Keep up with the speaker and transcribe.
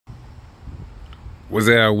What's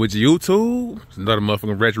that with YouTube? It's another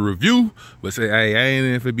motherfucking retro review. But say, hey, I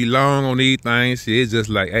ain't if it be long on these things. Shit, it's just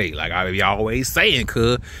like, hey, like I be always saying,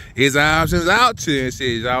 cuz his options Outchea and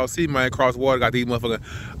shit. Y'all see, man, cross water got these motherfucking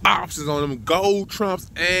options on them gold trumps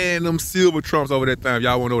and them silver trumps over that thing.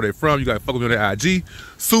 Y'all wanna know where they from, you gotta fuck with me on that IG.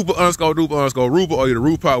 Super_duper_RUPAC or either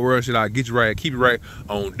RUPAC word shit. I'll get you right, keep you right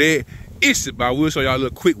on that. It's shit, but I will show y'all a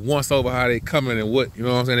little quick once over how they coming and what, you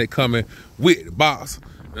know what I'm saying, they coming with the box.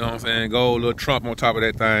 You know what I'm saying? Gold little Trump on top of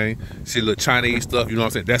that thing. Shit, little Chinese stuff, you know what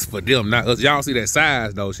I'm saying? That's for them, not us. Y'all see that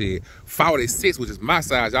size though, shit. 46, which is my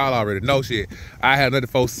size, y'all already know shit. I had another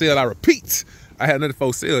for sale, I repeat. I had another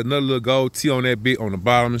for sale, another little gold T on that bit on the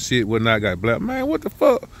bottom and shit, whatnot, got black. Man, what the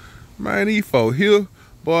fuck? Man, these folk here,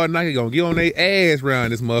 boy, Nike gonna get on their ass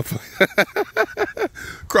around this motherfucker.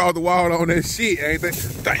 Cross the wall on that shit, ain't they?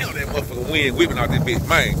 Damn, that motherfucker wind whipping out that bitch.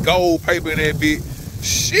 Man, gold paper in that bitch.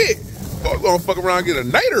 Shit. Boy, we gonna fuck around and get a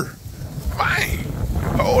nader. Man,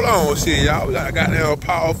 hold on, shit, y'all. We got a goddamn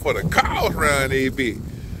power for the cause around this bitch.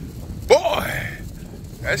 Boy,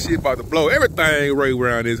 that shit about to blow everything right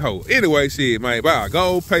around this hole. Anyway, shit, man, wow,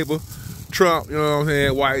 gold paper, Trump, you know what I'm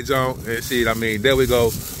saying, white junk, and shit. I mean, there we go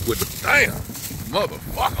with the damn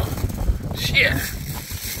motherfucker.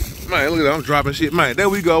 Shit. Man, look at that, I'm dropping shit. Man, there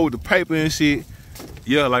we go with the paper and shit.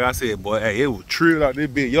 Yeah, like I said, boy, hey, it was trilled out this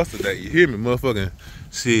bitch yesterday. You hear me, motherfucking?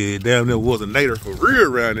 Shit, damn near was a nader for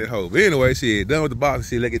real around that hoe. But anyway, shit, done with the box.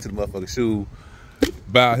 Shit, let's get to the motherfucking shoe.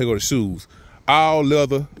 Bow, here go the shoes. All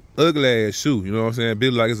leather, ugly ass shoe. You know what I'm saying?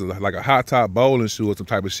 Built like it's like a high top bowling shoe or some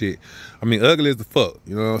type of shit. I mean, ugly as the fuck.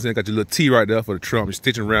 You know what I'm saying? Got your little T right there for the Trump. You're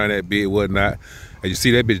stitching around that bitch, whatnot. And you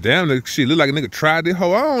see that bitch down there. Shit, look like a nigga tried this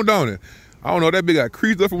hoe on, don't it? I don't know if that bitch got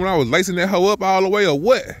creased up from when I was lacing that hoe up all the way or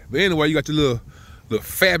what. But anyway, you got your little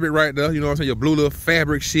fabric right there, you know what I'm saying? Your blue little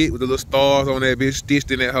fabric shit with the little stars on that bitch stitched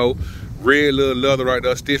in that hoe. Red little leather right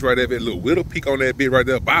there, stitched right there, bitch. Little whittle peak on that bitch right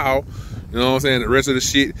there, bow. You know what I'm saying? The rest of the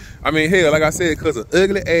shit. I mean, hell, like I said, cause an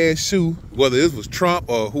ugly ass shoe, whether it was Trump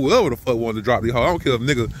or whoever the fuck wanted to drop these hoes. I don't care if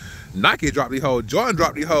nigga Nike dropped these hoes, Jordan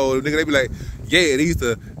dropped these hoes. Nigga, they be like, yeah, these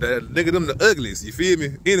the nigga them the ugliest. You feel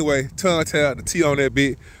me? Anyway, tongue tap the T on that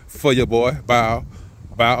bitch for your boy, bow.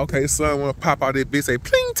 Okay, son wanna pop out that bitch, say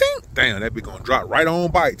pling ting. Damn, that bitch gonna drop right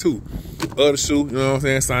on bite too. Other shoe, you know what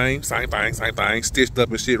I'm saying? Same thing, stitched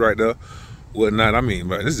up and shit right there. Whatnot. I mean,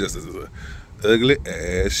 man, this is just an ugly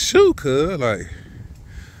ass shoe, cuz. Like,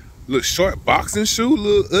 little short boxing shoe,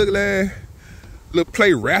 little ugly ass, little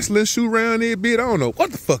play wrestling shoe around there, bitch. I don't know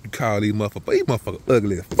what the fuck you call these motherfuckers, but these motherfuckers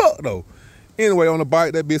ugly as fuck though. Anyway, on the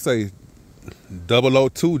bike, that bitch say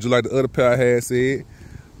 002, just like the other pair I had said.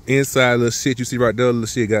 Inside little shit you see right there, little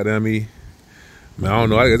shit goddamn me. Man, I don't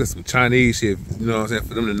know, I guess that's some Chinese shit, you know what I'm saying,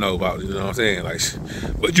 for them to know about, you know what I'm saying? Like,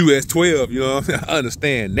 but US 12, you know what I'm saying? I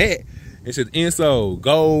understand that. It's just insole,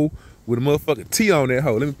 gold with a motherfucking T on that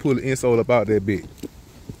hoe. Let me pull the insole up out that bitch.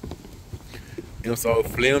 Insole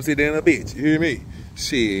flimsy than a bitch, you hear me?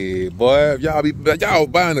 Shit, boy, y'all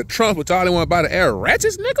buying the Trump, but y'all didn't want to buy the air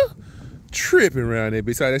ratchets, nigga? Tripping around there,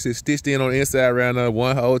 bitch. That shit stitched in on the inside around there,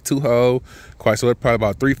 1 hole, 2 hole. Quite so it's probably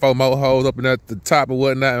about 3, 4 more holes up in at the top or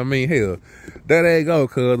whatnot. I mean, hell, that ain't go,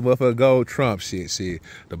 cuz the motherfucker gold Trump shit.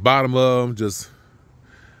 The bottom of them just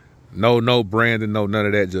no branding, no none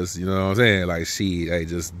of that. Just, you know what I'm saying? Like, shit, hey,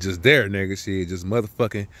 just there, nigga. Shit, just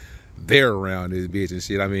motherfucking there around this bitch and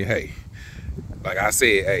shit. I mean, hey, like I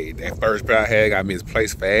said, hey, that first pair I had got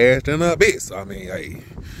misplaced fast and a bitch. So I mean, hey.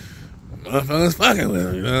 Motherfuckers fucking with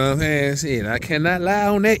them, you know what I'm saying? Shit, I cannot lie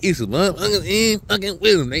on that issue. Motherfuckers ain't fucking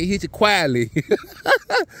with them. They hit you quietly.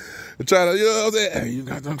 Try to, you know what I'm saying? Hey, you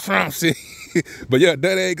got them Trump shit. But yeah,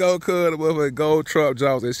 that ain't go, cuz the motherfucking gold Trump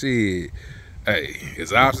jobs and shit. Hey,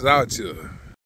 it's options out here.